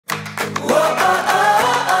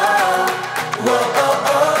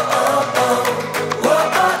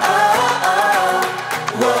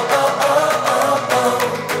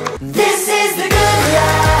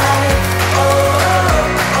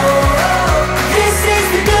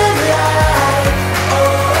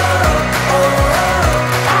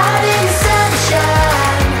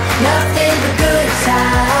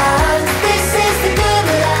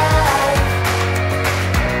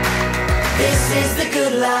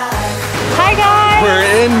Hi guys! We're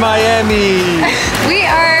in Miami! We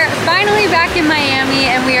are finally back in Miami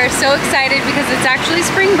and we are so excited because it's actually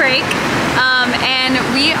spring break. And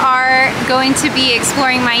we are going to be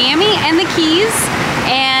exploring Miami and the Keys.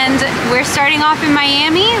 And we're starting off in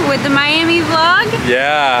Miami with the Miami vlog.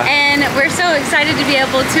 Yeah. And we're so excited to be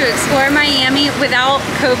able to explore Miami without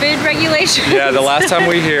COVID regulations. Yeah, the last time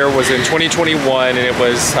we were here was in 2021 and it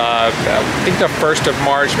was, I think the 1st of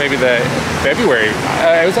March, maybe the February.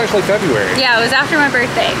 It was actually February. Yeah, it was after my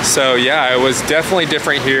birthday. So yeah, it was definitely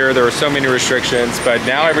different here. There were so many restrictions, but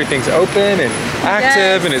now everything's open and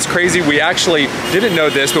active and it's crazy. We actually didn't know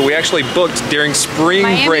this, but we actually booked during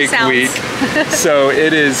spring break week. So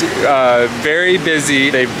it is very busy.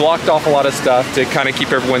 They've blocked off a lot of stuff to kind of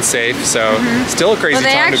keep everyone safe. So still a crazy time to be here. Well,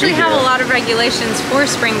 they actually have a lot of regulations for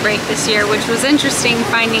spring break this year, which was interesting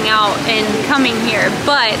finding out and coming here.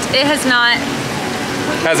 But it has not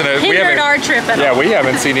hindered our trip at all. Yeah, we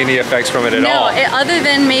haven't seen any effects from it at all. No, other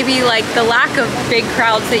than maybe like the lack of big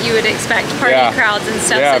crowds that you would expect, party crowds and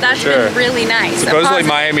stuff. Yeah, so that's been really nice. Supposedly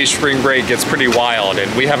Miami spring break gets pretty wild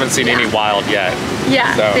and we haven't seen any wild yet.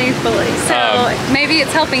 Yeah, so, thankfully. So maybe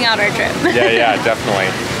it's helping out our trip. Yeah, definitely.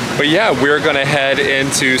 But yeah, we're gonna head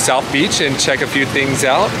into South Beach and check a few things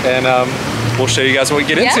out and we'll show you guys what we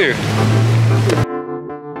get into.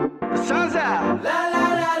 The sun's out. La,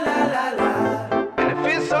 la, la, la, la, la. And it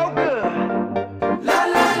feels so good. La,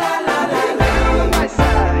 la, la, la, la, la. On my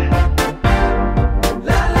side.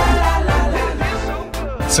 La, la, la, la, la. And it feels so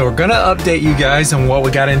good. So we're gonna update you guys on what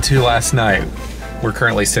we got into last night. We're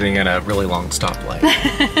currently sitting in a really long stoplight.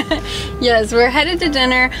 Yes, we're headed to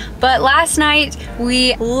dinner, but last night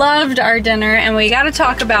we loved our dinner and we got to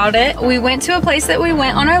talk about it. We went to a place that we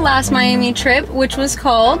went on our last Miami trip, which was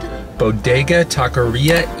called Bodega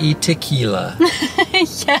Taqueria y Tequila.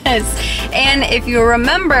 Yes, and if you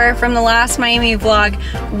remember from the last Miami vlog,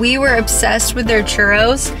 we were obsessed with their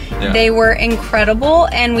churros. Yeah. They were incredible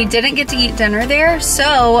and we didn't get to eat dinner there,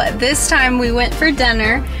 so this time we went for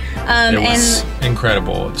dinner. It was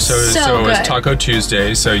incredible. So it was Taco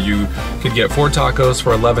Tuesday, so you could get 4 tacos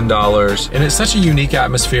for $11. And it's such a unique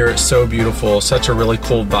atmosphere. It's so beautiful, such a really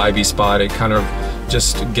cool vibey spot. It kind of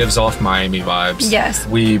just gives off Miami vibes. Yes.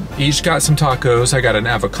 We each got some tacos. I got an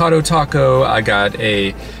avocado taco. I got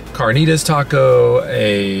a carnitas taco.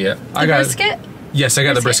 Brisket? Yes, I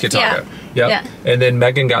got the brisket taco. Yeah. Yep. Yeah. And then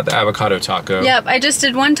Megan got the avocado taco. Yep, I just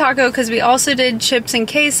did 1 taco because we also did chips and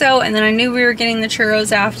queso, and then I knew we were getting the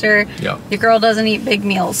churros after. Yep. The girl doesn't eat big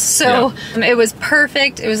meals. So it was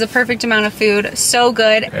perfect. It was a perfect amount of food. So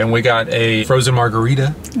good. And we got a frozen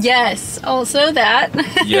margarita. Yes, also that.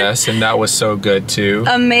 Yes, and that was so good too.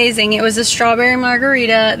 Amazing. It was a strawberry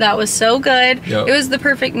margarita. That was so good. Yep. It was the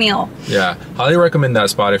perfect meal. Yeah, highly recommend that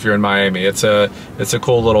spot if you're in Miami. It's a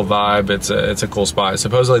cool little vibe. It's a cool spot.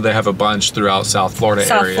 Supposedly they have a bunch throughout South Florida area.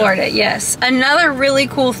 South Florida, yes. Another really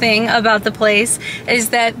cool thing about the place is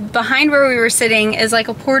that behind where we were sitting is like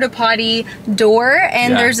a porta potty door,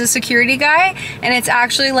 and there's a security guy, and it's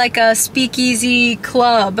actually like a speakeasy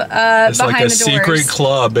club behind the doors. It's like a secret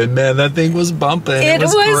club, and man, that thing was bumping. It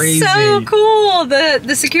was crazy. So cool.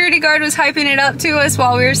 The security guard was hyping it up to us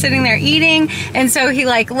while we were sitting there eating, and so he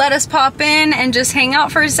like let us pop in and just hang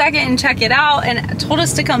out for a second and check it out, and told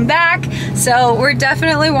us to come back. So we're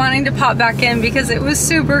definitely wanting to pop back in because it was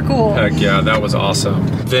super cool. Heck yeah, that was awesome.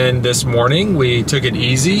 Then this morning we took it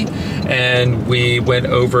easy and we went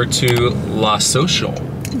over to La Social.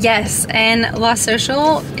 Yes, and La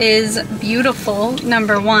Social is beautiful,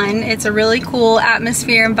 number 1. It's a really cool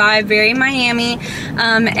atmosphere and vibe, very Miami,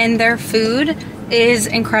 and their food is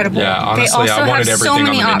incredible. Yeah, honestly, they also I wanted have so everything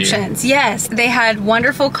many on the menu. options. Yes, they had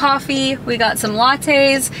wonderful coffee. We got some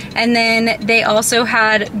lattes, and then they also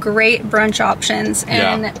had great brunch options,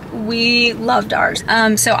 and we loved ours.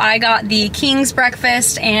 So I got the King's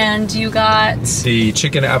breakfast, and you got the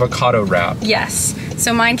chicken avocado wrap. Yes.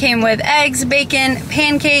 So mine came with eggs, bacon,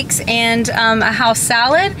 pancakes, and a house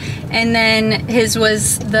salad. And then his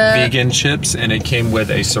was the vegan chips, and it came with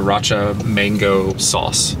a sriracha mango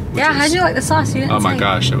sauce. Yeah, how'd you like the sauce? You didn't Oh my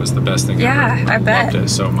gosh, it was the best thing ever. Yeah, I bet. Loved it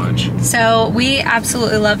so much. So we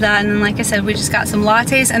absolutely love that. And then, like I said, we just got some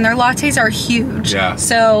lattes, and their lattes are huge. Yeah.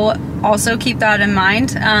 So also keep that in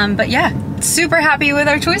mind. But yeah, super happy with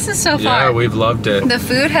our choices so far. Yeah, we've loved it. The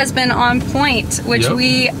food has been on point, which Yep.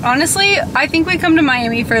 we honestly, I think we come to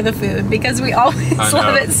Miami for the food because we always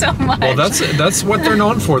love it so much. Well, that's what they're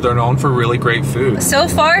known for. They're known for really great food. So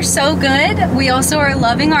far, so good. We also are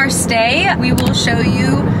loving our stay. We will show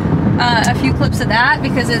you a few clips of that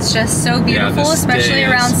because it's just so beautiful, the especially stay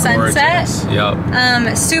around is sunset. gorgeous.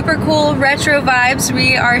 Yep. Super cool retro vibes.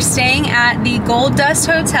 We are staying at the Gold Dust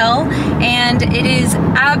Hotel and it is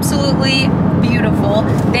absolutely beautiful.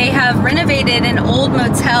 They have renovated an old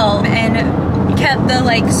motel and kept the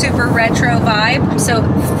like super retro vibe. So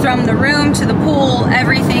from the room to the pool,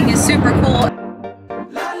 everything is super cool.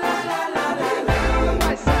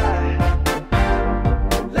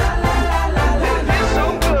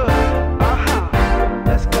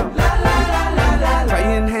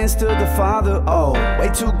 To the Father, oh, way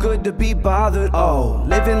too good to be bothered, oh,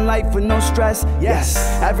 living life with no stress, yes,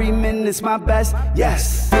 every minute's my best,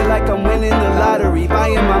 yes, feel like I'm winning the lottery,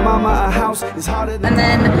 buying my mama a house is harder than. And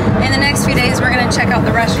then in the next few days, we're gonna check out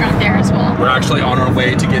the restaurant there as well. We're actually on our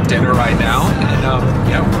way to get dinner right now, and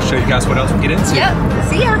yeah, we'll show you guys what else we get into. Yep,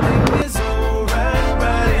 see ya. It's alright,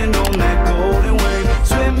 riding on that golden wave,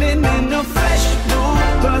 swimming in the fresh blue,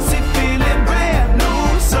 pussy feeling brand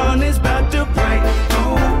new, sun is about to break through.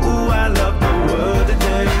 I love the world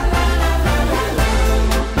today.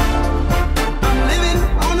 I'm living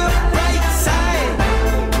on the right side.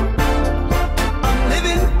 I'm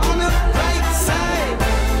living on the right side.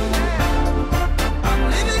 I'm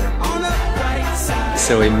living on the right side.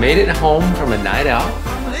 So we made it home from a night out.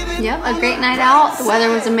 Yep, a great night out. The weather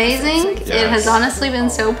was amazing. Yes. It has honestly been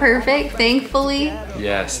so perfect, thankfully.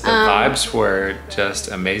 Yes, the vibes were just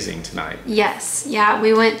amazing tonight. Yes, yeah,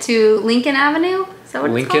 we went to Lincoln Avenue. Is that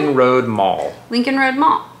what it's Lincoln called? Road Mall. Lincoln Road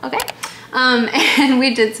Mall, okay. And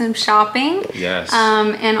we did some shopping. Yes.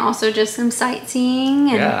 And also just some sightseeing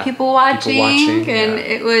and Yeah, people watching. And yeah.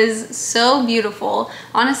 it was so beautiful.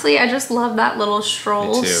 Honestly, I just love that little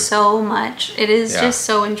stroll Me too. so much. It is Yeah. just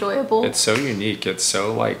so enjoyable. It's so unique. It's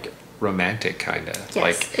so like romantic kind of. Yes,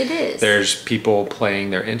 like it is. There's people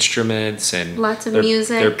playing their instruments and Lots of they're,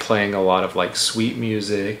 music. They're playing a lot of like sweet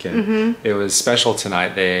music and it was special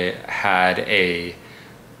tonight. They had a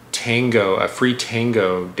free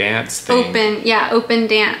tango dance thing. Open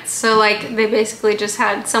dance. So like they basically just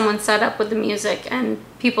had someone set up with the music and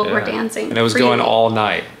people were dancing. And it was freely. going all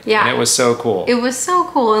night. Yeah. And it was so cool. It was so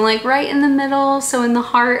cool and like right in the middle, so in the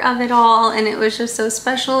heart of it all, and it was just so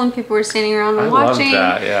special and people were standing around and watching. I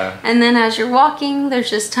loved that, yeah. And then as you're walking, there's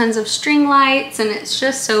just tons of string lights and it's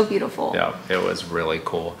just so beautiful. Yeah, it was really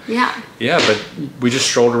cool. Yeah. Yeah, but we just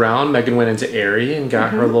strolled around. Megan went into Aerie and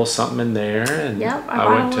got her a little something in there. And Yep, I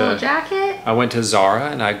bought a little jacket. I went to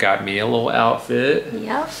Zara and I got me a little outfit.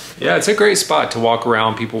 Yep. Yeah, it's a great spot to walk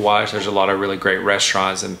around, people watch. There's a lot of really great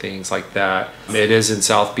restaurants and things like that. It is in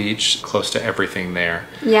South Beach, close to everything there.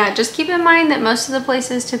 Yeah, just keep in mind that most of the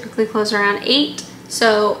places typically close around 8.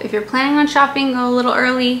 So if you're planning on shopping, go a little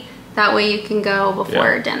early. That way you can go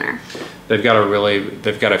before dinner. They've got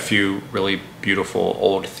a few really beautiful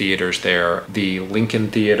old theaters there. The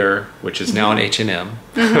Lincoln Theater, which is now an H&M,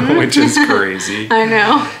 which is crazy. I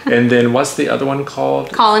know. And then what's the other one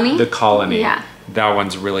called? Colony. The Colony. Yeah. That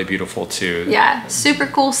one's really beautiful too. Yeah, super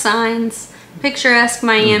cool signs, picturesque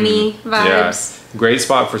Miami vibes. Yeah, great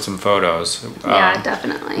spot for some photos. Yeah,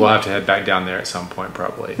 definitely. We'll have to head back down there at some point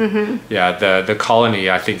probably. Yeah, the Colony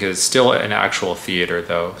I think is still an actual theater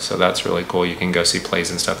though, so that's really cool. You can go see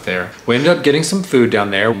plays and stuff there. We ended up getting some food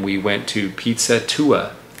down there. We went to Pizza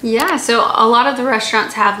Tua. Yeah, so a lot of the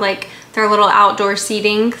restaurants have like their little outdoor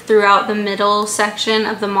seating throughout the middle section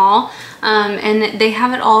of the mall. And they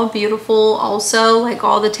have it all beautiful also, like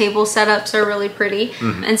all the table setups are really pretty.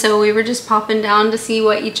 And so we were just popping down to see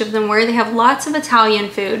what each of them were. They have lots of Italian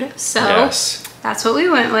food, so Yes. that's what we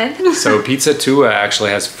went with. So Pizza Tua actually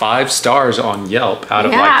has 5 stars on Yelp out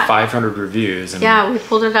of like 500 reviews. And Yeah, we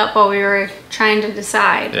pulled it up while we were trying to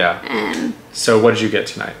decide. Yeah. And so what did you get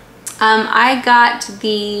tonight? I got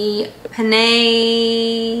the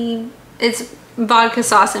penne, it's vodka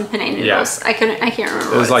sauce and penne noodles. Yeah. I can't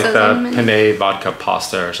remember It was what like it says on the the menu. penne vodka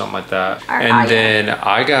pasta or something like that. Yeah. Then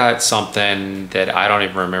I got something that I don't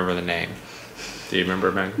even remember the name. Do you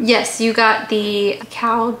remember, Meg? Yes, you got the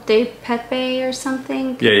cal de pepe or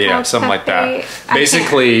something. Yeah, Cal something like that. pepe.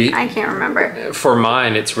 Basically, I can't remember. for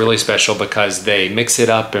mine, it's really special because they mix it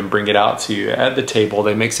up and bring it out to you at the table.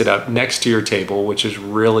 They mix it up next to your table, which is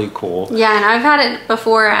really cool. Yeah, and I've had it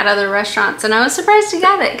before at other restaurants, and I was surprised to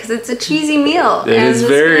get it because it's a cheesy meal. It is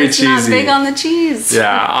very cheesy. Not big on the cheese.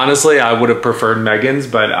 Yeah, honestly, I would have preferred Megan's,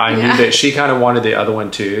 but I knew Yeah. that she kind of wanted the other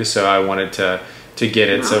one too, so I wanted to to get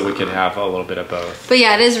it so we could have a little bit of both. But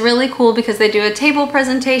yeah, it is really cool because they do a table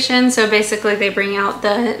presentation. So basically they bring out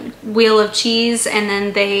the wheel of cheese and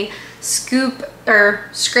then they scoop or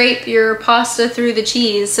scrape your pasta through the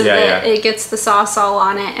cheese so that it gets the sauce all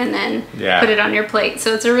on it and then put it on your plate.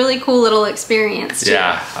 So it's a really cool little experience too.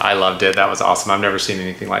 Yeah, I loved it. That was awesome. I've never seen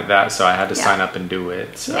anything like that, so I had to sign up and do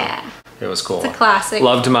it. So it was cool. It's a classic.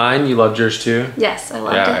 Loved mine. You loved yours too? Yes, I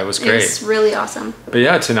loved it. Yeah, it was great. It's really awesome. But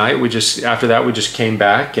yeah, tonight after that we just came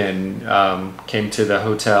back and came to the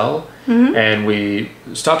hotel and we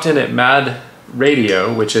stopped in at Mad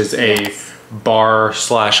Radio, which is a bar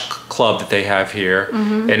slash club that they have here,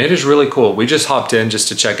 and it is really cool. We just hopped in just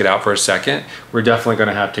to check it out for a second. We're definitely going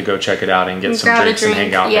to have to go check it out and get some drinks and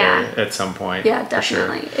hang out there at some point. Yeah,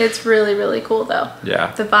 definitely. Sure. It's really, really cool though.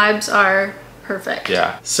 Yeah. The vibes are perfect.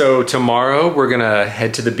 Yeah. So tomorrow we're gonna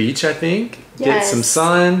head to the beach, I think. Get some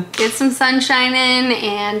sun. Get some sunshine in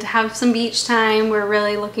and have some beach time. We're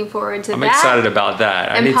really looking forward to that. I'm excited about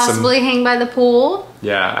that. And possibly hang by the pool.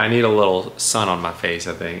 Yeah, I need a little sun on my face,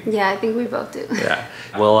 I think. Yeah, I think we both do. Yeah.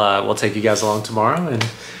 We'll take you guys along tomorrow and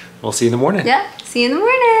we'll see you in the morning. Yeah, see you in the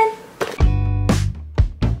morning.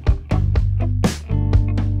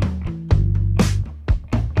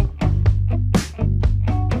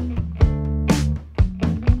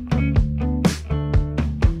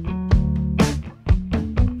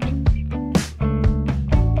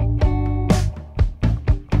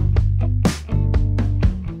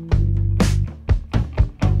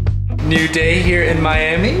 New day here in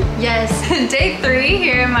Miami. Yes, day 3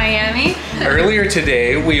 here in Miami. Earlier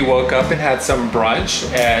today, we woke up and had some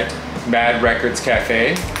brunch at Mad Records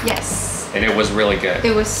Cafe. Yes. And it was really good.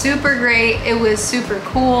 It was super great. It was super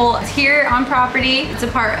cool. It's here on property. It's a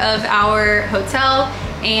part of our hotel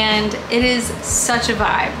and it is such a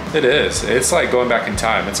vibe. It is. It's like going back in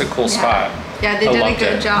time. It's a cool spot. Yeah, they did a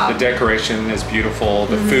good job. The decoration is beautiful.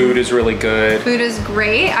 The food is really good. Food is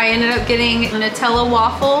great. I ended up getting a Nutella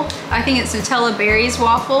waffle. I think it's Nutella berries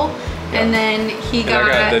waffle. And then I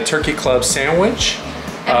got the Turkey Club sandwich.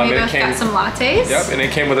 And we both got some lattes. Yep, and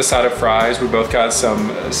it came with a side of fries. We both got some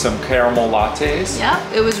caramel lattes.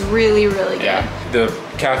 Yep, it was really, really good. Yeah, the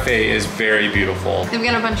cafe is very beautiful. They've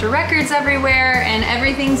got a bunch of records everywhere and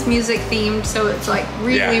everything's music themed, so it's like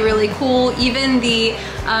really, really cool. Even the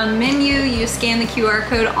menu, you scan the QR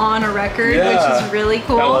code on a record, which is really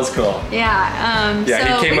cool. That was cool. Yeah. Yeah,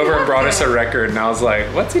 so he came over and brought us a record and I was like,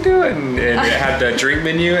 what's he doing? And it had the drink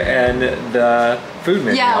menu and the food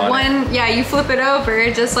menu on it. You flip it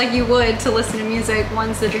over just like you would to listen to music.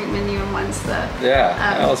 One's the drink menu and one's the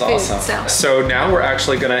that was food, awesome. So now we're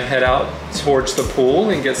actually gonna head out towards the pool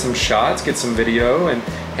and get some shots, get some video and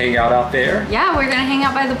hang out there. Yeah, we're gonna hang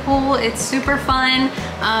out by the pool. It's super fun.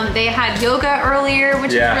 They had yoga earlier,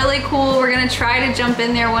 which is really cool. We're gonna try to jump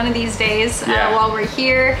in there one of these days while we're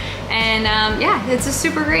here. And it's a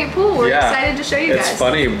super great pool. We're excited to show you guys. It's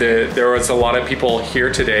funny, there was a lot of people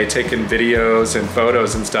here today taking videos and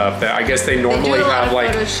photos and stuff. That I guess they normally have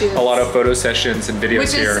like a lot of photo sessions and videos here.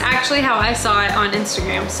 Which is actually how I saw it on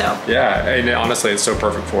Instagram, so. Yeah, and honestly, it's so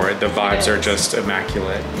perfect for it. The vibes are just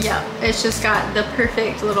immaculate. Yeah, it's just got the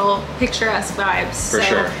perfect little picturesque vibes. For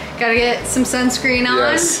sure. Gotta get some sunscreen on.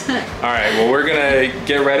 Yes. All right, well, we're gonna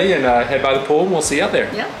get ready and head by the pool and we'll see you out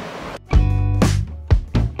there. Yep.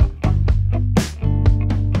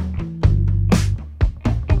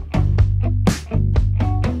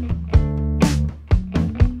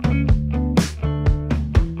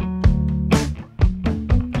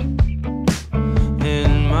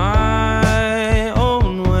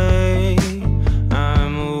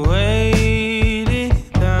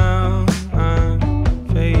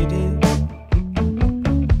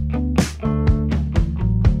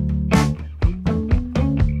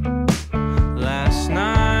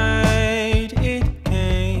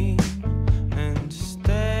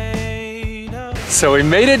 So we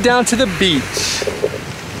made it down to the beach.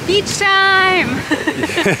 Beach time!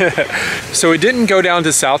 So we didn't go down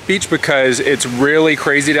to South Beach because it's really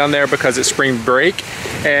crazy down there because it's spring break.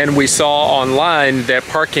 And we saw online that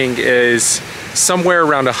parking is somewhere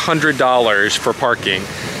around $100 for parking.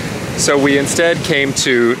 So we instead came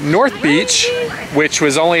to North Beach, which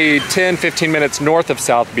was only 10-15 minutes north of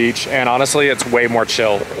South Beach. And honestly, it's way more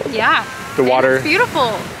chill. Yeah. The water, it's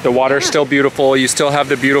beautiful. The water's still beautiful. You still have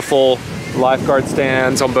the beautiful lifeguard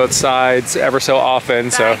stands on both sides ever so often.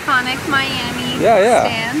 The iconic Miami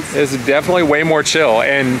stands. It's definitely way more chill.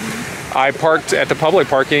 And I parked at the public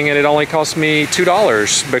parking and it only cost me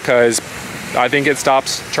 $2 because I think it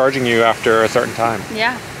stops charging you after a certain time.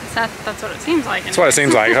 Yeah, that's what it seems like. That's what it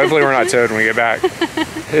seems like. Hopefully we're not towed when we get back.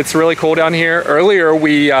 It's really cool down here. Earlier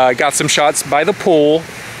we got some shots by the pool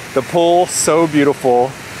The pool, so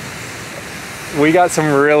beautiful. We got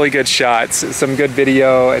some really good shots, some good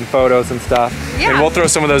video and photos and stuff. Yeah. And we'll throw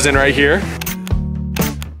some of those in right here.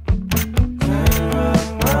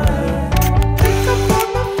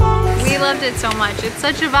 We loved it so much. It's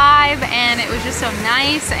such a vibe, and it was just so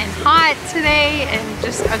nice and hot today, and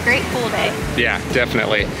just a great pool day. Yeah,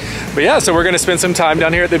 definitely. But yeah, so we're gonna spend some time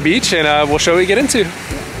down here at the beach, and we'll show you what we get into.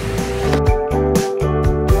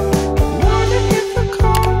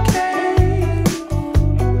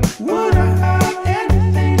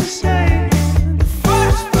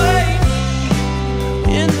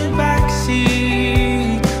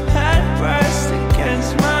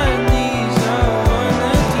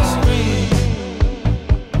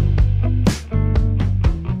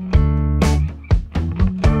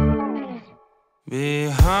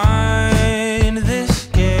 Behind this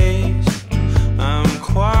gaze, I'm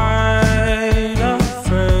quite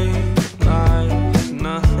afraid. Like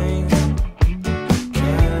nothing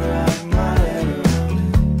can wrap my head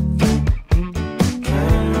around it.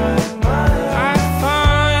 Can wrap my head. I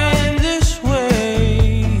find this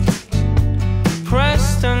weight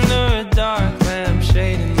pressed under a dark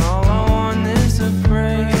lampshade, and all I want is a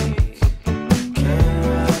break. Can't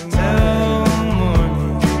wrap till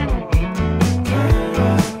morning.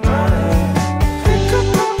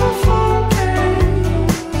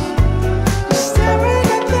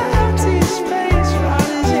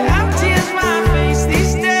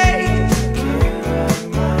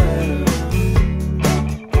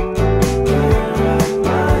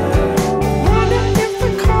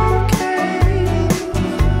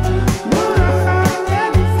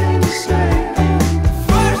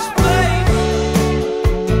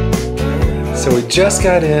 So we just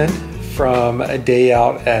got in from a day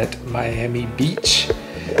out at Miami Beach.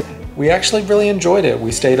 We actually really enjoyed it.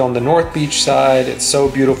 We stayed on the North Beach side. It's so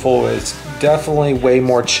beautiful. It's definitely way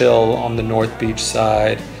more chill on the North Beach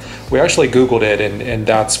side. We actually Googled it, and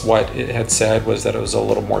that's what it had said, was that it was a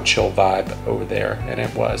little more chill vibe over there, and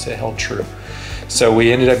it was. It held true. So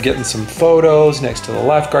we ended up getting some photos next to the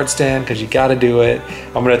lifeguard stand, because you got to do it.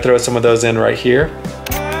 I'm going to throw some of those in right here.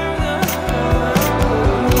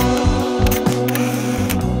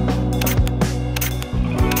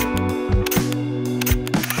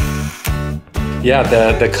 Yeah,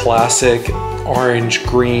 the classic orange,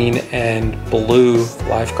 green, and blue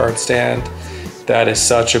lifeguard stand. That is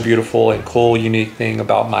such a beautiful and cool, unique thing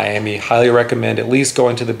about Miami. Highly recommend at least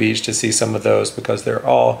going to the beach to see some of those, because they're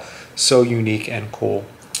all so unique and cool.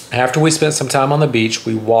 After we spent some time on the beach,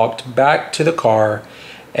 we walked back to the car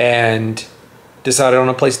and decided on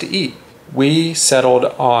a place to eat. We settled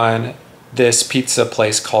on this pizza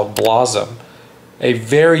place called Blossom. A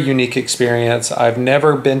very unique experience. I've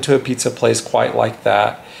never been to a pizza place quite like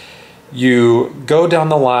that. You go down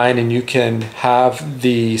the line and you can have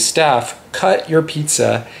the staff cut your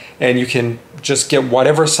pizza, and you can just get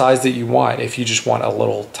whatever size that you want. If you just want a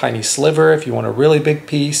little tiny sliver, if you want a really big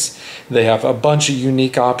piece, they have a bunch of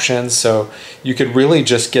unique options. So you could really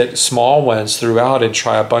just get small ones throughout and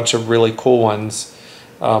try a bunch of really cool ones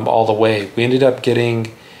all the way. We ended up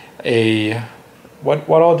getting a, what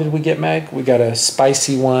all did we get, Meg? We got a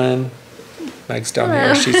spicy one. Meg's down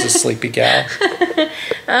here. She's a sleepy gal.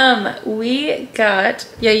 We got,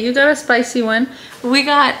 yeah, you got a spicy one. We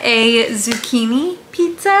got a zucchini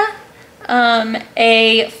pizza,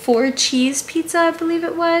 a 4 cheese pizza, I believe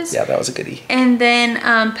it was. Yeah, that was a goodie. And then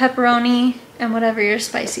pepperoni and whatever your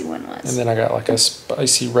spicy one was. And then I got like a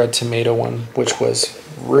spicy red tomato one, which was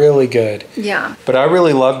really good. Yeah. But I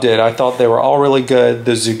really loved it. I thought they were all really good.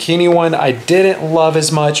 The zucchini one I didn't love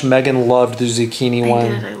as much. Megan loved the zucchini one.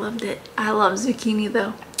 I did. I loved it. I love zucchini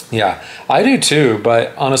though. Yeah, I do too,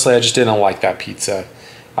 but honestly, I just didn't like that pizza.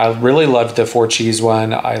 I really loved the 4 cheese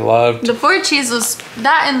one. I loved... The 4 cheese was,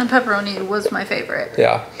 that and the pepperoni was my favorite.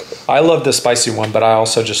 Yeah, I loved the spicy one, but I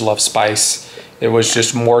also just love spice. It was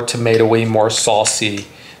just more tomatoey, more saucy.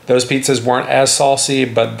 Those pizzas weren't as saucy,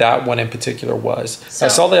 but that one in particular was. So, I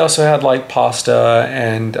saw they also had like pasta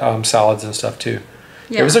and salads and stuff too.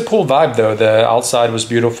 Yeah. It was a cool vibe though. The outside was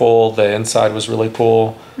beautiful. The inside was really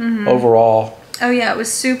cool. Overall. Oh yeah, it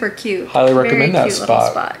was super cute. Highly recommend that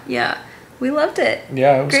spot. Yeah, we loved it.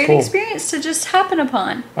 Yeah, it was great cool. experience to just happen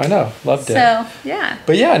upon. I know, loved it. So yeah.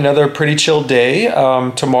 But yeah, another pretty chill day.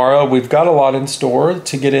 Tomorrow we've got a lot in store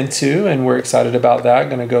to get into, and we're excited about that.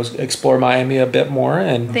 Going to go explore Miami a bit more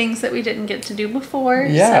and things that we didn't get to do before.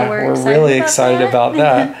 Yeah, so we're really excited about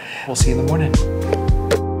that. We'll see you in the morning.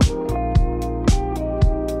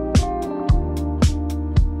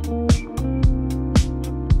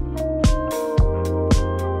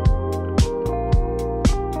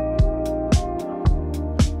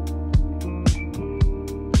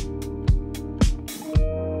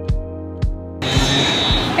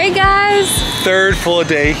 third full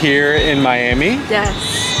day here in Miami.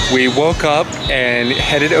 Yes. We woke up and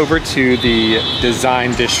headed over to the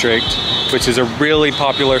Design District, which is a really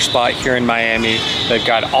popular spot here in Miami. They've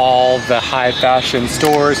got all the high fashion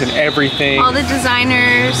stores and everything. All the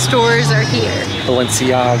designer stores are here.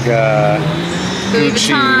 Balenciaga, Louis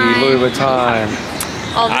Gucci, Vuitton. Louis Vuitton.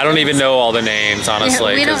 All the I don't things. even know all the names,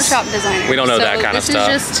 honestly. We don't 'cause shop designers. We don't know that kind of stuff.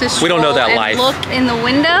 This is just to We don't know that stroll life. and look in the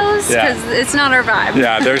windows Yeah. because it's not our vibe.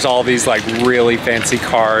 Yeah, there's all these like really fancy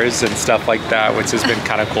cars and stuff like that, which has been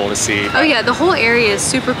kind of cool to see. Oh yeah, the whole area is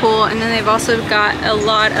super cool, and then they've also got a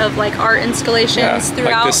lot of like art installations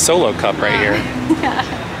throughout. Like this solo cup right here.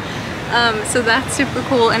 So that's super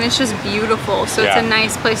cool, and it's just beautiful. So Yeah. it's a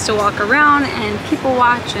nice place to walk around and people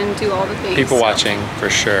watch and do all the things. People So, watching for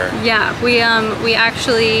sure. Yeah, we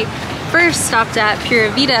actually first stopped at Pura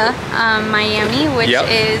Vida, Miami, which Yep.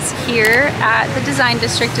 is here at the Design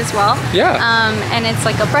District as well. Yeah. And it's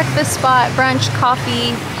like a breakfast spot, brunch,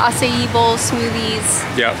 coffee, acai bowls, smoothies,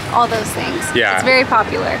 Yep. all those things. Yeah. It's very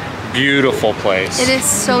popular. Beautiful place. It is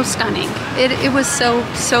so stunning. It was so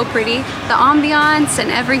pretty. The ambiance and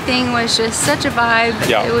everything was just such a vibe.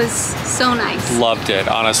 Yeah. It was so nice. Loved it,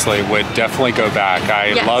 honestly. Would definitely go back.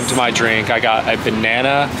 I Yes. loved my drink. I got a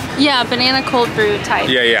banana. Yeah, banana cold brew type.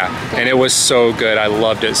 Yeah. And it was so good. I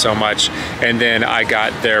loved it so much. And then I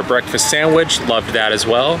got their breakfast sandwich. Loved that as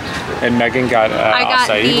well. And Megan got I got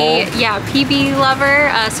acai bowl. PB lover,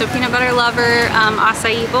 so peanut butter lover,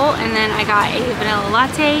 acai bowl, and then I got a vanilla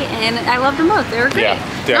latte, and I loved them both. They were great. Yeah,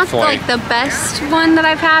 definitely. Not like the best one that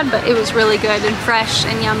I've had, but it was really good and fresh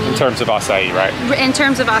and yummy. In terms of acai, right? In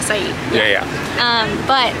terms of acai. Yeah.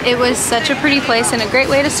 But it was such a pretty place and a great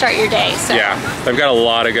way to start your day. So Yeah. They've got a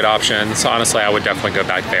lot of good options. Honestly, I would definitely go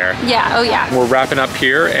back there. yeah, oh yeah. We're wrapping up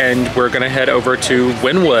here and we're gonna head over to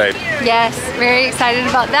Wynwood. Yes, very excited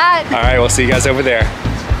about that. All right, we'll see you guys over there.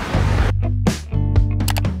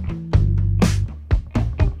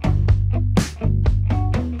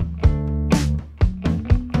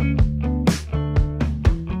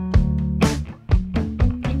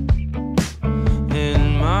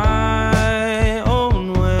 In my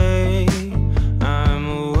own way,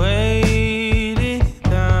 I'm weighted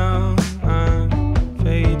down, I'm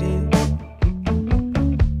faded.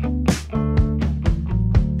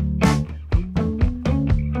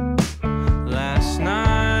 Last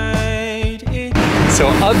night it So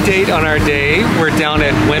update on our day. We're down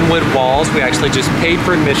at Wynwood Walls. We actually just paid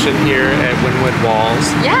for admission here at Wynwood Walls.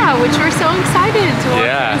 Yeah, which we're so excited to walk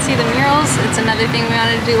Yeah. and see the murals. It's another thing we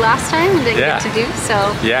wanted to do last time and didn't Yeah. get to do,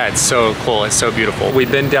 so. Yeah, it's so cool. It's so beautiful.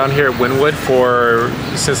 We've been down here at Wynwood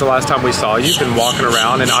since the last time we saw you. Been walking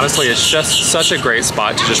around, and honestly, it's just such a great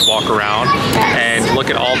spot to just walk around and look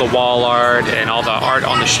at all the wall art and all the art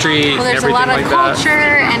on the street Well, and there's a everything lot of like that.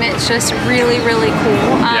 culture, and it's just really, really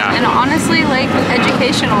cool. Yeah. And honestly, like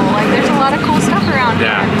educational. Like there's a lot of cool stuff around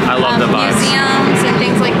Yeah, here. I love the vibes. Museums and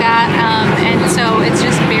things like that. And so it's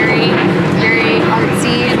just very, very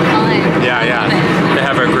artsy and fun. Yeah. I love it. They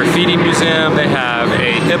have a graffiti museum. They have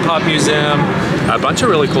a hip hop museum. A bunch of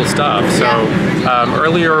really cool stuff. So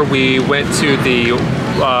earlier we went to the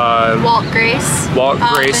Walt Grace. Walt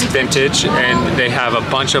Grace Vintage. Vintage, and they have a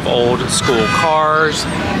bunch of old school cars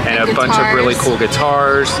and a bunch of really guitars. cool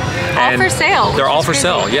guitars. All and for sale, They're which all is for crazy.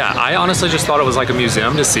 sale. Yeah, I honestly just thought it was like a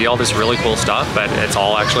museum to see all this really cool stuff, but it's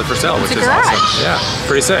all actually for sale, which a is garage. awesome. Yeah,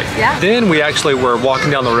 pretty sick. Yeah. Then we actually were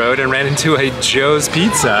walking down the road and ran into a Joe's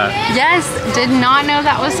Pizza. Yes, did not know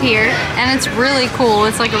that was here, and it's really cool.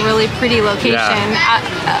 It's like a really pretty location,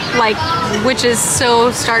 which is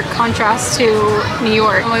so stark contrast to New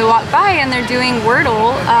York. And we walked by, and they're doing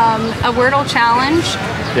Wordle, a Wordle challenge,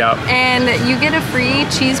 Yep. and you get a free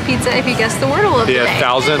cheese pizza if you guess the Wordle of the The day.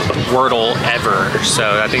 1000th Wordle ever.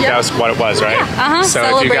 So I think Yep. that was what it was, right? Yeah, So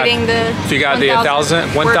celebrating if you got the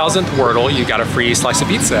 1000th Wordle, you got a free slice of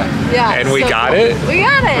pizza. Yeah, And we so got cool. it. We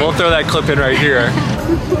got it. We'll throw that clip in right here.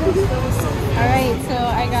 All right, so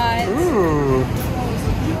I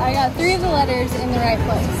got 3 of the letters in the right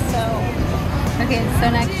place. So, okay, so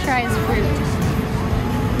next try is fruit.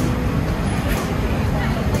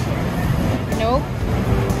 Nope.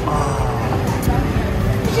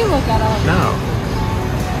 Did you look that up? No.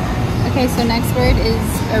 Okay, so next word is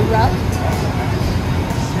erupt.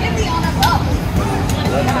 Get me on a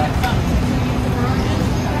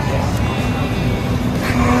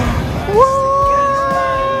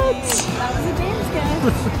What? That was a dance guess.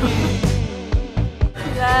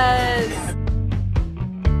 Yes.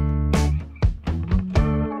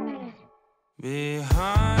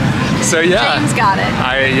 behind. So yeah. James got it.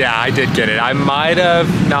 I did get it. I might have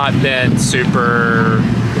not been super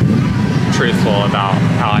truthful about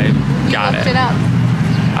how I got Looked it. it up.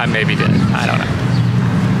 I maybe did. I don't know.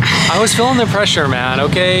 I was feeling the pressure, man,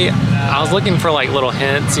 okay? I was looking for like little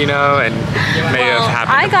hints, you know, and may have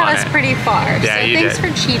happened I got us it. pretty far, Yeah, so you thanks did.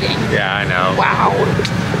 for cheating. Yeah, I know. Wow.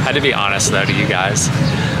 Had to be honest though to you guys.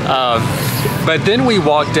 But then we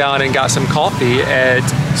walked down and got some coffee at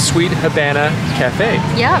Sweet Havana Cafe.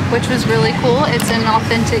 Yeah, which was really cool. It's an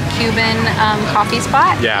authentic Cuban coffee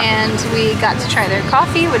spot. Yeah. And we got to try their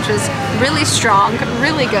coffee, which was really strong,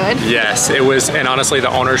 really good. Yes, it was, and honestly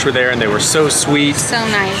the owners were there and they were so sweet. So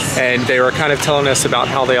nice. And they were kind of telling us about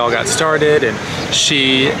how they all got started, and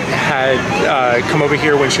she had come over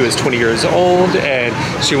here when she was 20 years old and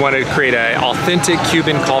she wanted to create an authentic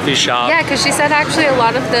Cuban coffee shop. Yeah, because she said actually a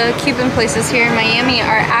lot of the Cuban places here in Miami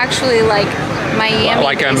are actually like Miami.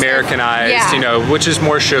 Like Americanized, yeah. you know, which is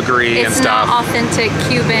more sugary and It's stuff. not authentic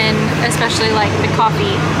Cuban, especially like the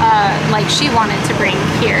coffee, like she wanted to bring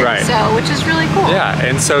here. Right. So, which is really cool. Yeah,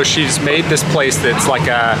 and so she's made this place that's like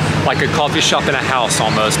a coffee shop in a house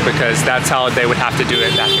almost, because that's how they would have to do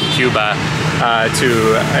it back in Cuba to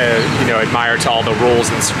you know, admire to all the rules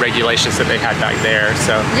and regulations that they had back there.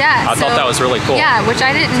 So Yeah, I thought that was really cool. Yeah, which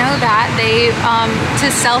I didn't know that. They to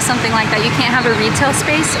sell something like that, you can't have a retail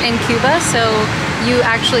space in Cuba, so you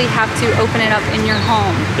actually have to open it up in your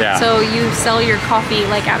home. Yeah. So you sell your coffee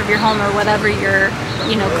like out of your home or whatever your,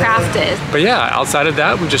 you know, craft is. But yeah, outside of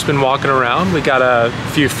that, we've just been walking around. We got a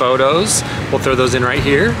few photos. We'll throw those in right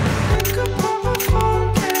here.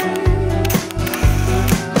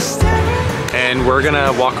 And we're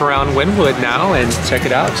gonna walk around Wynwood now and check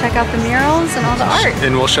it out. Check out the murals and all the art.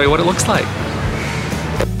 And we'll show you what it looks like.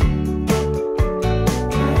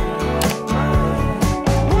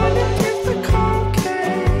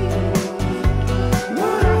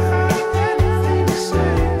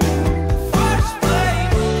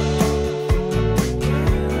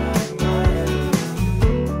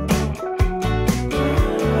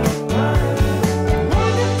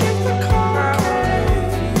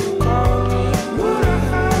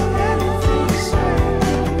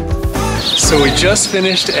 So we just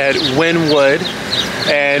finished at Wynwood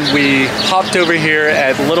and we hopped over here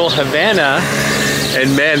at Little Havana,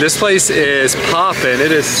 and man, this place is popping.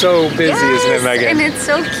 It is so busy, isn't it, Megan? And it's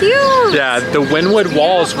so cute. Yeah, the Wynwood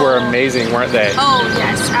walls were amazing, weren't they? Oh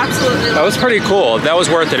yes, absolutely. That was pretty cool. That was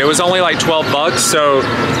worth it. It was only like 12 bucks, so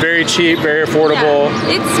very cheap, very affordable.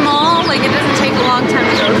 Yeah. It's small, like it doesn't take a long time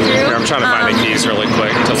to go through. Here, I'm trying to find the keys really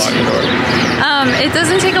quick to lock the door. It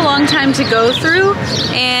doesn't take a long time to go through,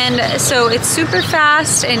 and so it's super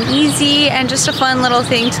fast and easy and just a fun little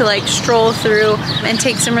thing to like stroll through and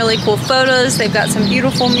take some really cool photos. They've got some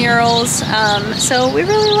beautiful murals, so we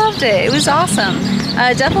really loved it. It was awesome.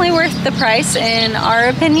 Definitely worth the price in our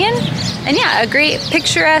opinion, and yeah, a great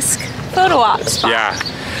picturesque photo op spot. Yeah,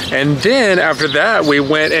 and then after that we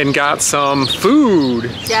went and got some food.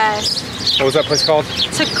 Yes. What was that place called?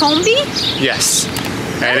 Tacombi? Yes.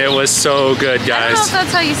 And it was so good, I don't know if guys.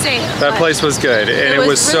 that's how you say it. That but place was good, and it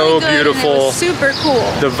was so really good, and beautiful. it was super cool.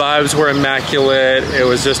 The vibes were immaculate. It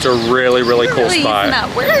was just a really, really cool Really spot. using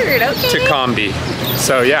that word, okay. Tacombi.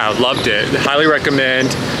 So yeah, loved it. Highly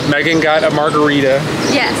recommend. Megan got a margarita.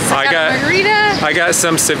 Yes, I got a margarita. I got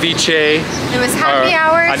some ceviche. It was happy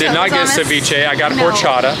hour. I did so not it get was on ceviche. I got No.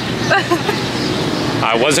 horchata.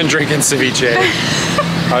 I wasn't drinking ceviche.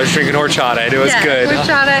 I was drinking horchata, and it was yeah, good.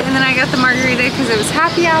 horchata, and then I got the margarita because it was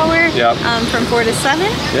happy hour. Yep. From 4 to 7.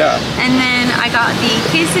 Yeah. And then I got the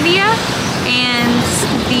quesadilla and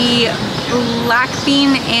the black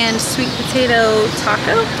bean and sweet potato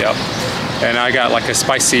taco. Yep. And I got like a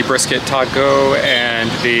spicy brisket taco and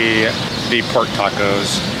the pork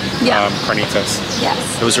tacos. Yeah. Carnitas.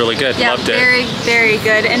 Yes. It was really good. Yeah, Loved it. very, very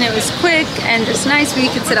good. And it was quick and just nice. We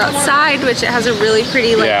could sit outside, which it has a really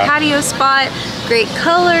pretty like Yeah. patio spot. Great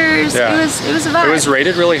colors. Yeah. It was a vibe. It was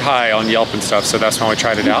rated really high on Yelp and stuff, so that's why we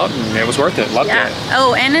tried it out, and it was worth it. Loved Yeah. it.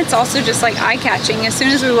 Oh, and it's also just like eye-catching. As soon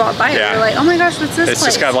as we walk by it, Yeah. we're like, oh my gosh, what's this It's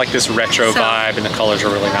place? just got like this retro So- vibe, and the colors are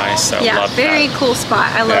really nice. So yeah, loved very that. cool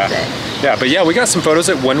spot. I loved it. Yeah, but yeah, we got some photos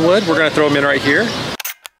at Wynwood. We're gonna throw them in right here.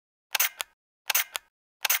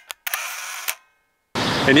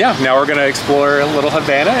 And yeah, now we're gonna explore Little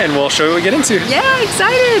Havana, and we'll show you what we get into. Yeah,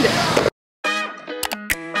 excited.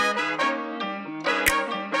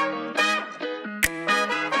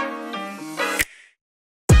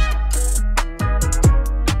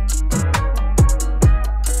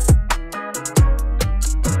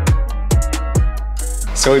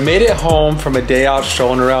 So we made it home from a day out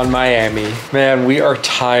strolling around Miami. Man, we are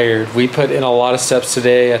tired. We put in a lot of steps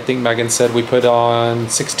today. I think Megan said we put on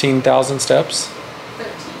 16,000 steps.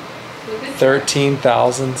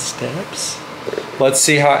 13,000 steps. Let's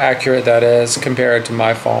see how accurate that is compared to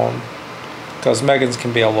my phone. because Megan's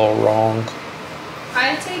can be a little wrong.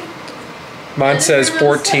 I take. Mine says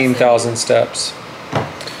 14,000 steps.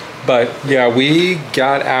 But yeah, we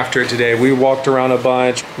got after it today. We walked around a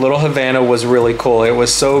bunch. Little Havana was really cool. It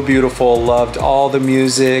was so beautiful. Loved all the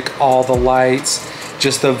music, all the lights.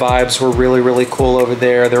 Just the vibes were really, really cool over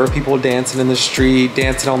there. There were people dancing in the street,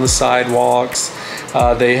 dancing on the sidewalks.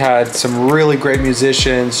 They had some really great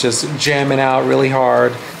musicians just jamming out really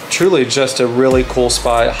hard. Truly just a really cool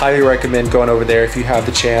spot. Highly recommend going over there if you have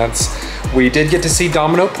the chance. We did get to see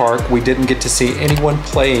Domino Park. We didn't get to see anyone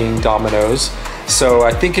playing dominoes. So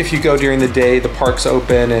I think if you go during the day, the park's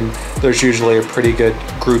open and there's usually a pretty good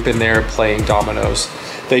group in there playing dominoes.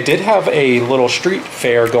 They did have a little street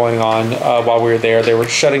fair going on while we were there. They were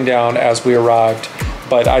shutting down as we arrived,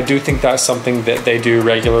 but I do think that's something that they do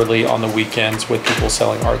regularly on the weekends with people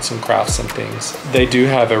selling arts and crafts and things. They do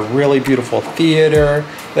have a really beautiful theater.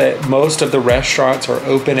 That most of the restaurants are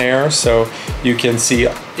open air, so you can see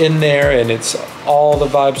in there, and it's all the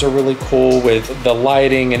vibes are really cool with the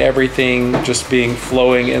lighting and everything just being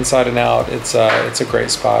flowing inside and out. It's a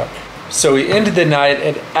great spot. So we ended the night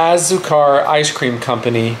at Azucar Ice Cream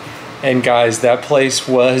Company, and guys, that place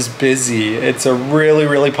was busy. It's a really,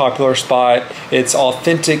 really popular spot. It's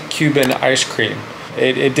authentic Cuban ice cream.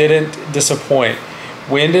 It didn't disappoint.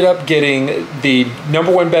 We ended up getting the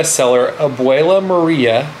 #1 bestseller, Abuela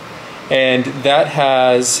Maria, and that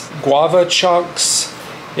has guava chunks,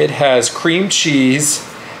 it has cream cheese,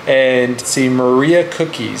 and see Maria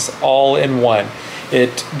cookies all in one.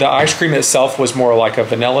 The ice cream itself was more like a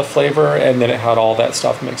vanilla flavor, and then it had all that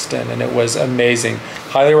stuff mixed in, and it was amazing.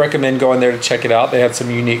 Highly recommend going there to check it out. They had some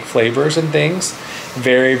unique flavors and things.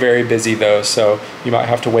 Very, very busy though, so you might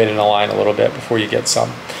have to wait in a line a little bit before you get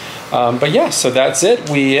some. But yeah, so that's it.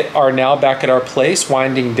 We are now back at our place,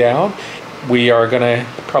 winding down. We are gonna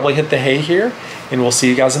probably hit the hay here, and we'll see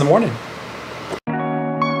you guys in the morning.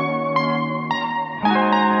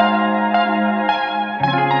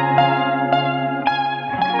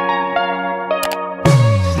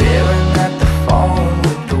 Staring at the phone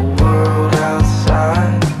with the world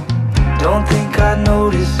outside. Don't think I'd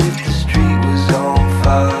notice if the street was on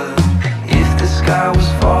fire. If the sky was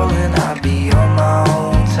falling, I'd be on my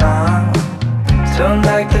own time. Turn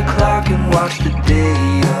back the clock and watch the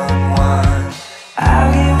day unwind.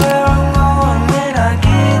 I'll get where I'm going when I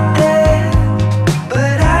get there,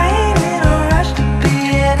 but I ain't in a rush to be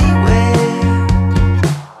anywhere.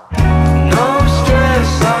 No stress,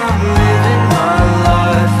 I'm living my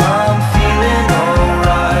life. I'm feeling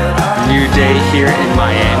alright. New day here in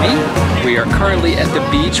Miami. We are currently at the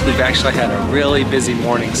beach. We've actually had a really busy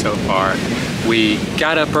morning so far. We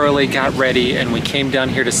got up early, got ready, and we came down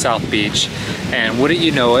here to South Beach. And wouldn't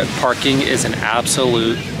you know it, parking is an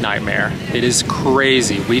absolute nightmare. It is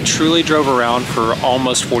crazy. We truly drove around for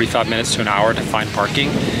almost 45 minutes to an hour to find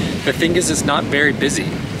parking. The thing is, it's not very busy.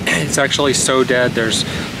 It's actually so dead. There's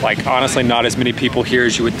like honestly not as many people here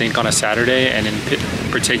as you would think on a Saturday, and in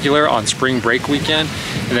particular on spring break weekend.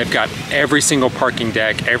 And they've got every single parking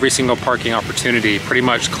deck, every single parking opportunity pretty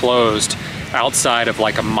much closed outside of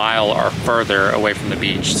like a mile or further away from the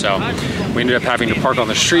beach. So we ended up having to park on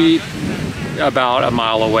the street about a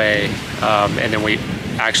mile away, and then we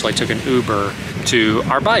actually took an Uber to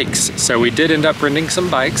our bikes. So we did end up renting some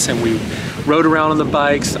bikes, and we rode around on the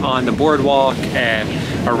bikes on the boardwalk and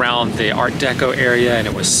around the Art Deco area, and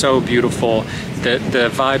it was so beautiful.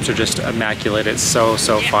 The vibes are just immaculate. It's so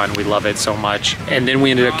fun. We love it so much. And then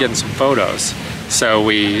we ended up getting some photos. So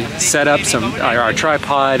we set up our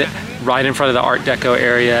tripod right in front of the Art Deco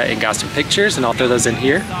area and got some pictures, and I'll throw those in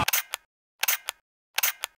here.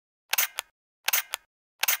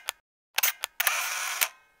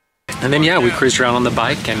 And then yeah, we cruised around on the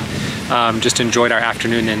bike and just enjoyed our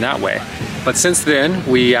afternoon in that way. But since then,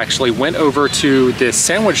 we actually went over to this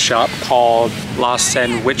sandwich shop called La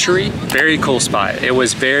Sandwichery. Very cool spot. It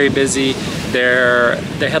was very busy.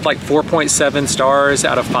 They had like 4.7 stars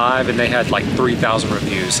out of 5, and they had like 3,000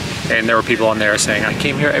 reviews. And there were people on there saying, I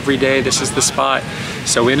came here every day, this is the spot.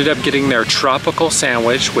 So we ended up getting their tropical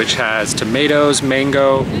sandwich, which has tomatoes,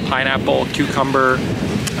 mango, pineapple, cucumber.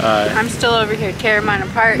 I'm still over here tearing mine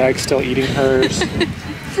apart. Meg's still eating hers.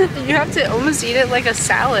 You have to almost eat it like a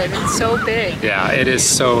salad. It's so big. Yeah, it is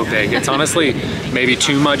so big. It's honestly maybe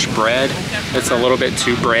too much bread. It's a little bit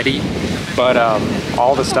too bready, but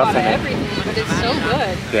all the stuff in it. Everything, but it's so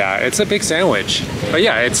good. Yeah, it's a big sandwich. But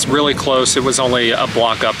yeah, it's really close. It was only a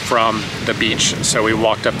block up from the beach. So we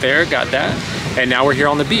walked up there, got that, and now we're here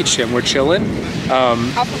on the beach and we're chilling.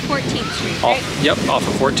 Off of 14th Street, right? Yep, off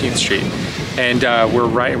of 14th Street. And we're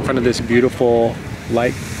right in front of this beautiful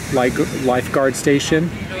lifeguard station.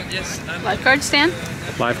 Lifeguard stand?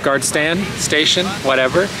 Lifeguard stand, station,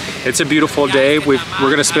 whatever. It's a beautiful day. We're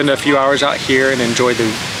gonna spend a few hours out here and enjoy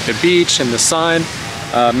the beach and the sun.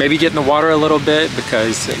 Maybe get in the water a little bit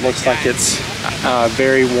because it looks like it's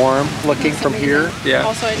very warm looking from here. Yeah.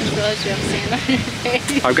 Also, I just realized you have sand on your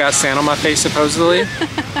face. I've got sand on my face supposedly.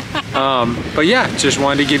 But yeah, just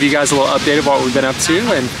wanted to give you guys a little update of what we've been up to,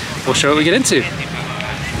 and we'll show what we get into.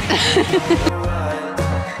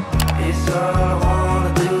 It's all I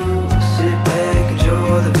wanna do. Sit back,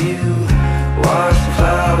 enjoy the view, watch the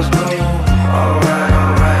flowers bloom. Alright,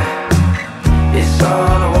 alright. It's all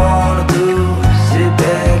I wanna do. Sit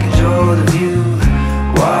back, enjoy the view,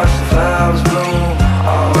 watch the flowers bloom.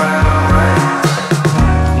 Alright, alright.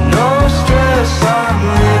 No stress, I'm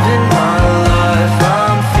living my life.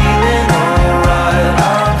 I'm feeling alright.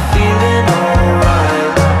 I'm feeling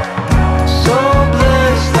alright. So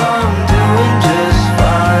blessed, I'm doing just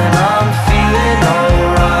fine. I'm feeling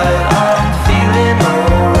alright. I'm feeling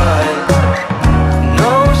alright.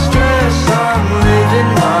 No stress, I'm living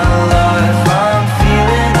my life. I'm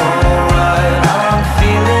feeling alright. I'm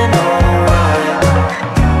feeling alright.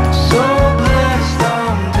 So blessed,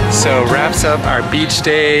 I'm doing. So wraps up our beach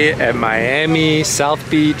day at Miami, South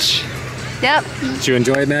Beach. Yep. Did you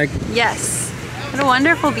enjoy it, Meg? Yes. What a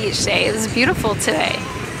wonderful beach day. It was beautiful today.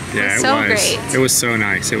 Yeah, so great. It was so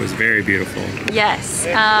nice. It was very beautiful. Yes.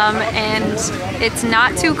 And it's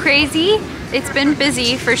not too crazy. It's been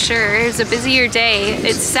busy for sure. It was a busier day.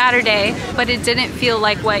 It's Saturday, but it didn't feel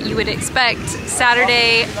like what you would expect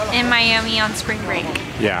Saturday in Miami on spring break.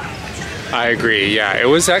 Yeah, I agree. Yeah, it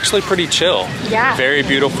was actually pretty chill. Yeah. Very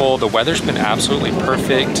beautiful. The weather's been absolutely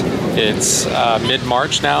perfect. It's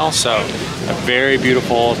mid-March now, so a very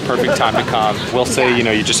beautiful, perfect time to come. We'll say, you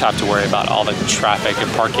know, you just have to worry about all the traffic and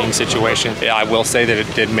parking situation. Yeah, I will say that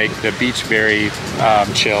it did make the beach very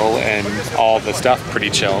chill and all the stuff pretty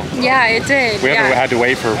chill. Yeah, it did. We haven't had to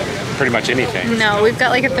wait for pretty much anything. No, we've got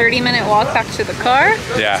like a 30-minute walk back to the car.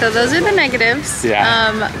 Yeah. So those are the negatives.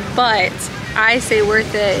 Yeah. But I say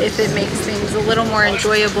worth it if it makes things a little more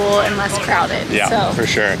enjoyable and less crowded. Yeah, so, for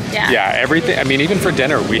sure. Yeah. Everything. I mean, even for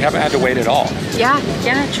dinner, we haven't had to wait at all. Yeah,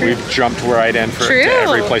 true. We've jumped right in to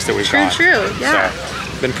every place that we've gone. True, yeah.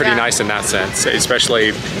 So, been pretty nice in that sense,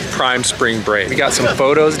 especially prime spring break. We got some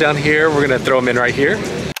photos down here. We're gonna throw them in right here.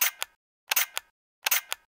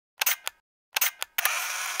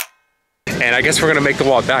 And I guess we're gonna make the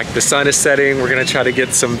walk back. The sun is setting. We're gonna try to get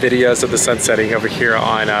some videos of the sun setting over here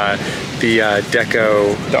on the Art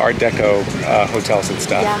Deco hotels and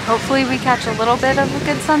stuff. Yeah, hopefully we catch a little bit of a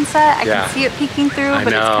good sunset. I can see it peeking through, but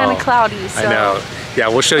it's kind of cloudy. So I know. Yeah,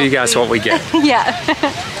 we'll show you guys what we get. Yeah.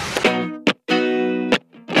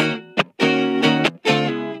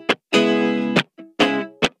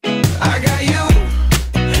 I got you,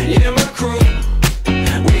 yeah, my crew.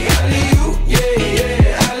 We alley you,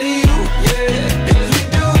 yeah, alley you, yeah. 'Cause we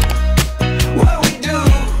do what we do.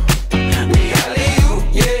 We alley you,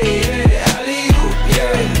 yeah, alley you,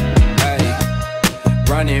 yeah.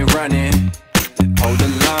 Hey, running, hold the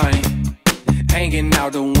line. Hanging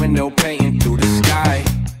out the window, painting through the sky.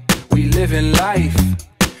 We living life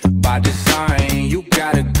by design. You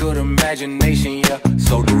got a good imagination, yeah,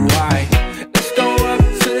 so do I. Let's go up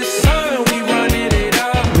to the sun, we running it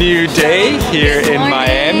up. New day here in morning.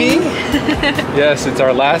 Miami. Yes, it's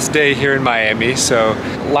our last day here in Miami. So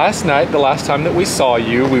last night, the last time that we saw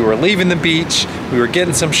you, we were leaving the beach. We were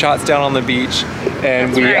getting some shots down on the beach,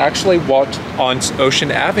 and we actually walked on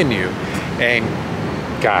Ocean Avenue. And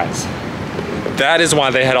guys, that is why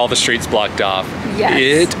they had all the streets blocked off. Yes.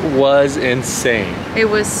 It was insane. It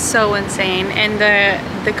was so insane, and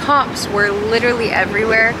the cops were literally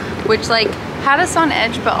everywhere, which like had us on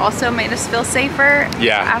edge, but also made us feel safer.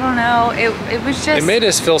 Yeah. I don't know. It was just. It made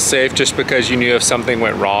us feel safe just because you knew if something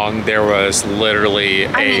went wrong, there was literally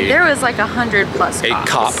I mean, there was like 100+ cops. a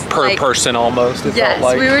cop per person almost. It Yes, felt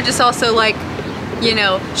like. we were just also like, you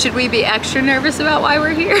know, should we be extra nervous about why we're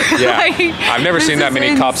here? Yeah. Like, I've never seen that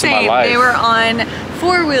many cops in my life. They were on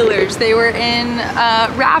four-wheelers, they were in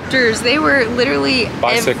Raptors, they were literally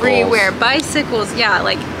everywhere. Bicycles, yeah,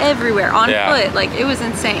 like everywhere, on foot, like it was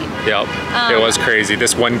insane. Yep, it was crazy.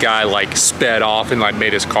 This one guy like sped off and like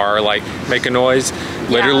made his car like make a noise.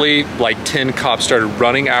 Literally like 10 cops started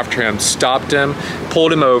running after him, stopped him,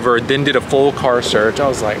 pulled him over, then did a full car search. I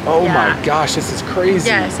was like, oh my gosh, this is crazy.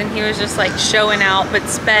 Yes, and he was just like showing out, but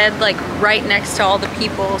sped like right next to all the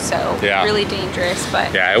people, so really dangerous.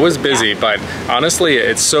 But yeah, it was busy, but honestly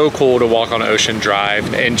honestly, it's so cool to walk on Ocean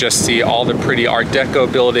Drive and just see all the pretty Art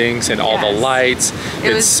Deco buildings and all the lights.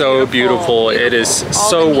 It's so beautiful. It is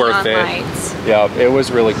so worth it. Lights. Yeah, it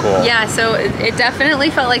was really cool. Yeah, so it definitely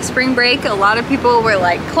felt like spring break. A lot of people were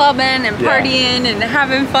like clubbing and partying and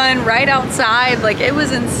having fun right outside. Like, it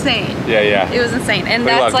was insane. Yeah. It was insane. And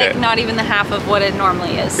We that's loved like it. not even the half of what it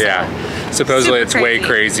normally is. So. Yeah. Supposedly it's way crazy.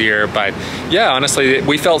 crazier, but yeah, honestly,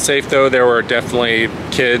 we felt safe though. There were definitely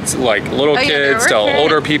kids, like little kids to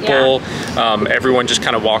older people, everyone just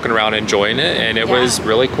kind of walking around enjoying it, and it was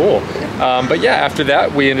really cool. But yeah, after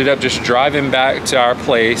that, we ended up just driving back to our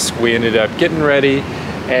place. We ended up getting ready,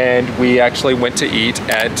 and we actually went to eat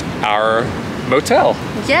at our motel.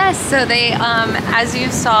 Yes, so they, as you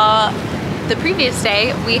saw the previous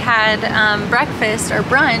day, we had breakfast or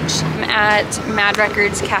brunch at Mad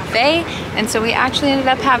Records Cafe, and so we actually ended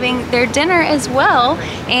up having their dinner as well,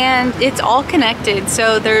 and it's all connected.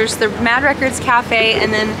 So there's the Mad Records Cafe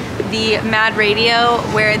and then the Mad Radio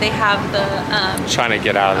where they have the trying to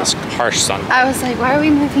get out of this harsh sun. I was like, why are we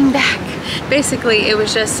moving back? Basically, it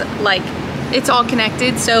was just like, it's all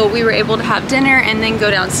connected, so we were able to have dinner and then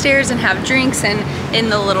go downstairs and have drinks and in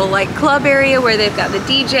the little like club area where they've got the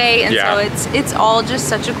DJ, and so it's all just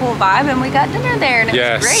such a cool vibe, and we got dinner there and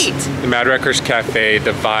it was great. The Mad Records Cafe,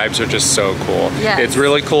 the vibes are just so cool. Yes. It's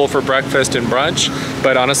really cool for breakfast and brunch,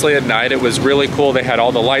 but honestly at night it was really cool. They had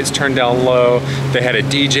all the lights turned down low, they had a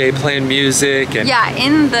DJ playing music, and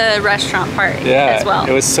in the restaurant part as well.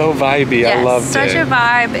 It was so vibey. I loved it. Such a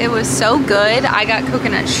vibe. It was so good. I got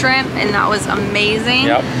coconut shrimp and that was amazing.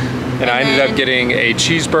 Yep. And I ended up getting a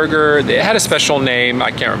cheeseburger. It had a special name. I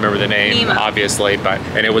can't remember the name, obviously,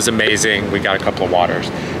 and it was amazing. We got a couple of waters.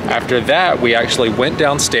 After that, we actually went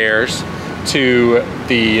downstairs to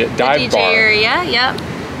the dive bar. area,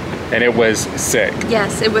 And it was sick.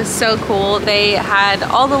 Yes, it was so cool. They had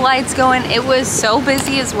all the lights going. It was so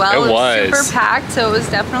busy as well. It was super packed, so it was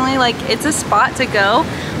definitely like, it's a spot to go.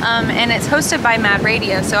 And it's hosted by Mad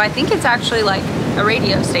Radio, so I think it's actually like a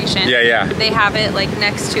radio station. Yeah. They have it like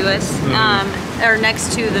next to us, or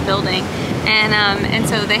next to the building. And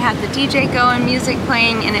so they had the DJ going, music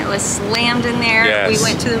playing, and it was slammed in there. Yes. We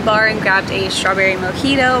went to the bar and grabbed a strawberry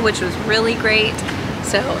mojito, which was really great.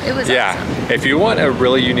 So it was awesome. If you want a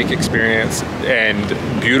really unique experience and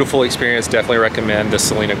beautiful experience, definitely recommend the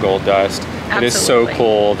Selina Gold Dust. Absolutely. It is so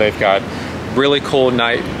cool. They've got really cool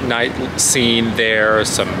night scene there,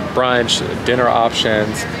 some brunch, dinner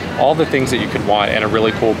options, all the things that you could want, and a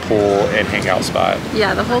really cool pool and hangout spot.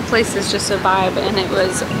 Yeah, the whole place is just a vibe, and it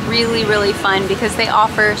was really, really fun because they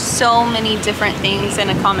offer so many different things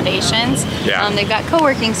and accommodations. Yeah. They've got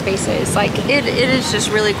co-working spaces. Like, it is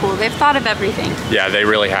just really cool. They've thought of everything. Yeah, they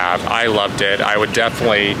really have. I loved it. I would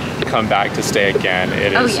definitely come back to stay again.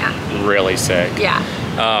 It is really sick. Yeah.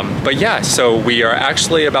 But yeah, so we are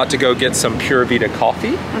actually about to go get some Pura Vida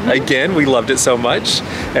coffee. Again, we loved it so much,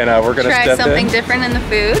 and we're gonna try step something in. different in the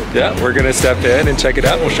food. Yeah, we're gonna step in and check it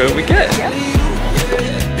out. We'll show you what we get.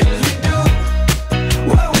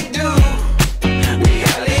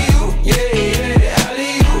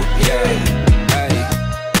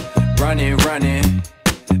 Running,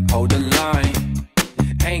 hold the line,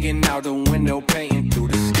 hanging out the window, painting through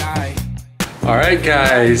the sky. All right,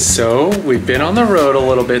 guys, so we've been on the road a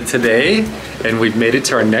little bit today, and we've made it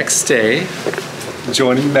to our next stay.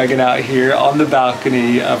 Joining Megan out here on the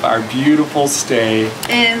balcony of our beautiful stay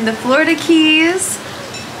In the Florida Keys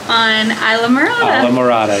on Isla Mirada. Isla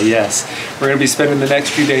Mirada, yes. We're gonna be spending the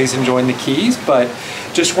next few days enjoying the Keys, but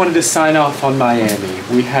just wanted to sign off on Miami.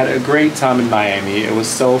 We had a great time in Miami. It was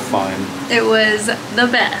so fun. It was the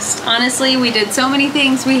best. Honestly, we did so many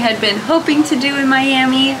things we had been hoping to do in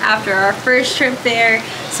Miami after our first trip there.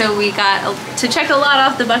 So we got to check a lot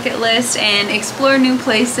off the bucket list and explore new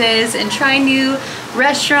places and try new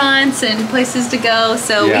restaurants and places to go.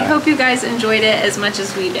 So we hope you guys enjoyed it as much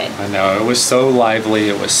as we did. I know, it was so lively.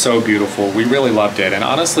 It was so beautiful. We really loved it. And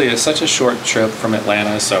honestly, it's such a short trip from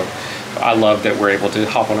Atlanta, so I love that we're able to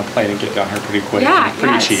hop on a plane and get down here pretty quick.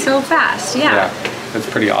 Pretty cheap. It's so fast. Yeah, it's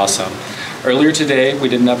pretty awesome. Earlier today, we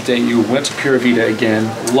did an update. You went to Pura Vida again.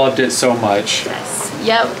 Loved it so much. Yes.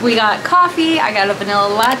 Yep, we got coffee. I got a vanilla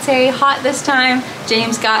latte, hot this time.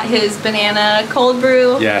 James got his banana cold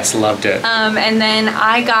brew. Yes, loved it. And then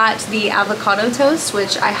I got the avocado toast,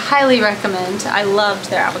 which I highly recommend. I loved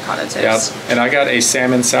their avocado toast. Yep, and I got a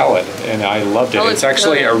salmon salad, and I loved it. Oh, it's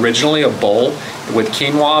actually good. originally a bowl. It with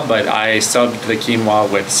quinoa, but I subbed the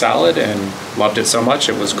quinoa with salad and loved it so much.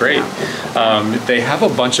 It was great. They have a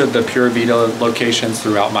bunch of the Pura Vida locations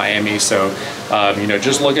throughout Miami, so you know,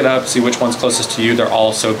 just look it up, see which one's closest to you. They're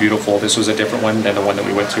all so beautiful. This was a different one than the one that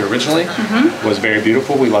we went to originally. It was very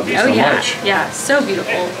beautiful. We loved it so much. Yeah, so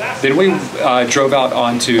beautiful. Then we drove out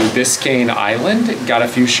onto Biscayne Island, got a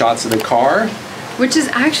few shots of the car. Which is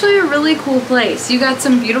actually a really cool place. You got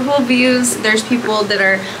some beautiful views. There's people that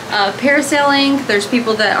are parasailing. There's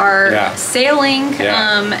people that are sailing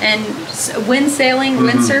and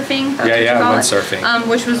windsurfing. That's what you call windsurfing.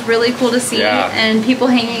 Which was really cool to see. And people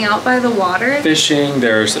hanging out by the water. Fishing.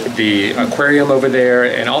 There's the aquarium over there.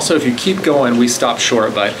 And also, if you keep going, we stopped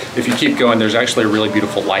short, but if you keep going, there's actually a really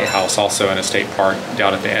beautiful lighthouse also in a state park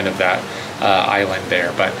down at the end of that island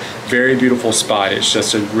there. But very beautiful spot. It's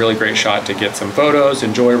just a really great shot to get some photos,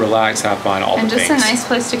 enjoy, relax, have fun, all the things. And just a nice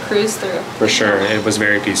place to cruise through. For sure. It was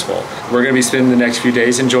very peaceful. We're going to be spending the next few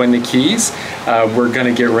days enjoying the Keys. We're going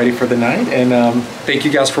to get ready for the night. And thank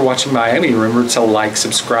you guys for watching Miami. Remember to like,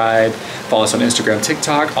 subscribe, follow us on Instagram,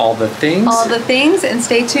 TikTok, all the things. All the things. And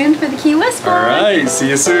stay tuned for the Key West vlog. All right. See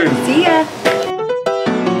you soon. See ya.